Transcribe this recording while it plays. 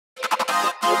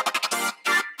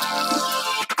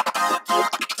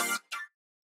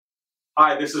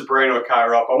Hi, this is Brandon with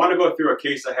Chiro. I want to go through a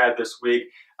case I had this week.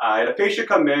 I had a patient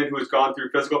come in who has gone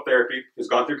through physical therapy, who's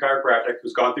gone through chiropractic,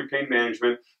 who's gone through pain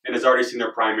management, and has already seen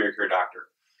their primary care doctor.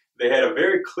 They had a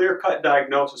very clear-cut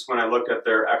diagnosis when I looked at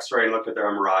their x-ray and looked at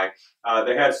their MRI.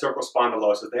 They had cervical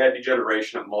spondylosis. They had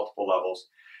degeneration at multiple levels.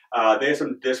 They had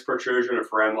some disc protrusion and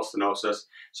foraminal stenosis.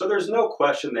 So there's no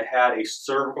question they had a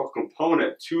cervical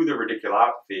component to the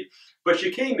radiculopathy. But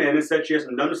she came in and said she has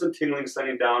some numbness and tingling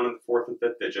setting down in the fourth and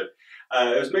fifth digit.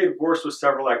 It was made worse with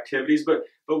several activities, but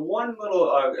one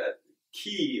little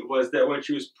key was that when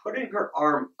she was putting her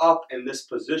arm up in this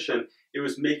position, it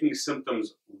was making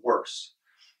symptoms worse.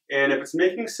 And if it's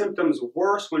making symptoms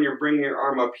worse when you're bringing your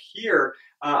arm up here,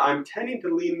 I'm tending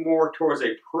to lean more towards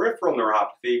a peripheral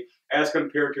neuropathy as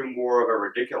compared to more of a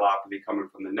radiculopathy coming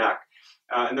from the neck.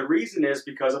 And the reason is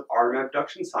because of arm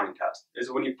abduction sign test.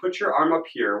 Is when you put your arm up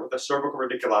here with a cervical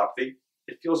radiculopathy,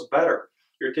 it feels better.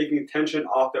 You're taking tension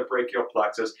off the brachial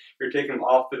plexus, you're taking them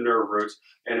off the nerve roots,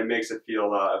 and it makes it feel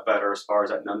better as far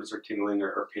as that numbness or tingling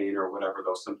or pain or whatever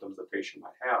those symptoms the patient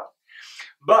might have.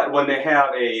 But when they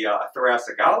have a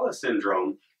thoracic outlet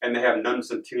syndrome and they have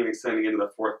numbness and tingling sending into the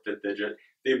fourth, fifth digit,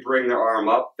 they bring their arm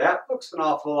up. That looks an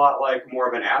awful lot like more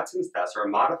of an Adson's test or a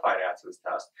modified Adson's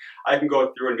test. I can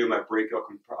go through and do my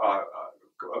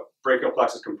brachial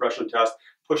plexus compression test,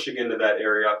 pushing into that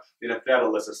area, and if that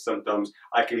elicits symptoms,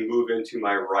 I can move into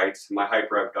my rights, my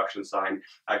hyperabduction sign.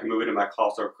 I can move into my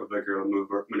clavicular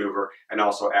maneuver, and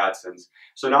also Adson's.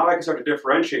 So now I can start to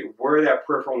differentiate where that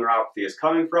peripheral neuropathy is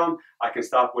coming from. I can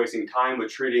stop wasting time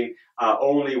with treating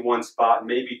only one spot,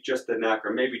 maybe just the neck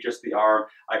or maybe just the arm.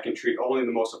 I can treat only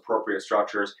the most appropriate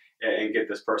structures and get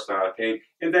this person out of pain,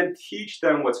 and then teach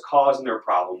them what's causing their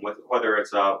problem, whether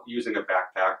it's using a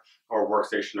backpack or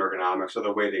workstation ergonomics or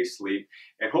the way they sleep,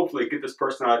 and hopefully get this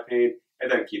person out of pain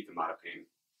and then keep them out of pain.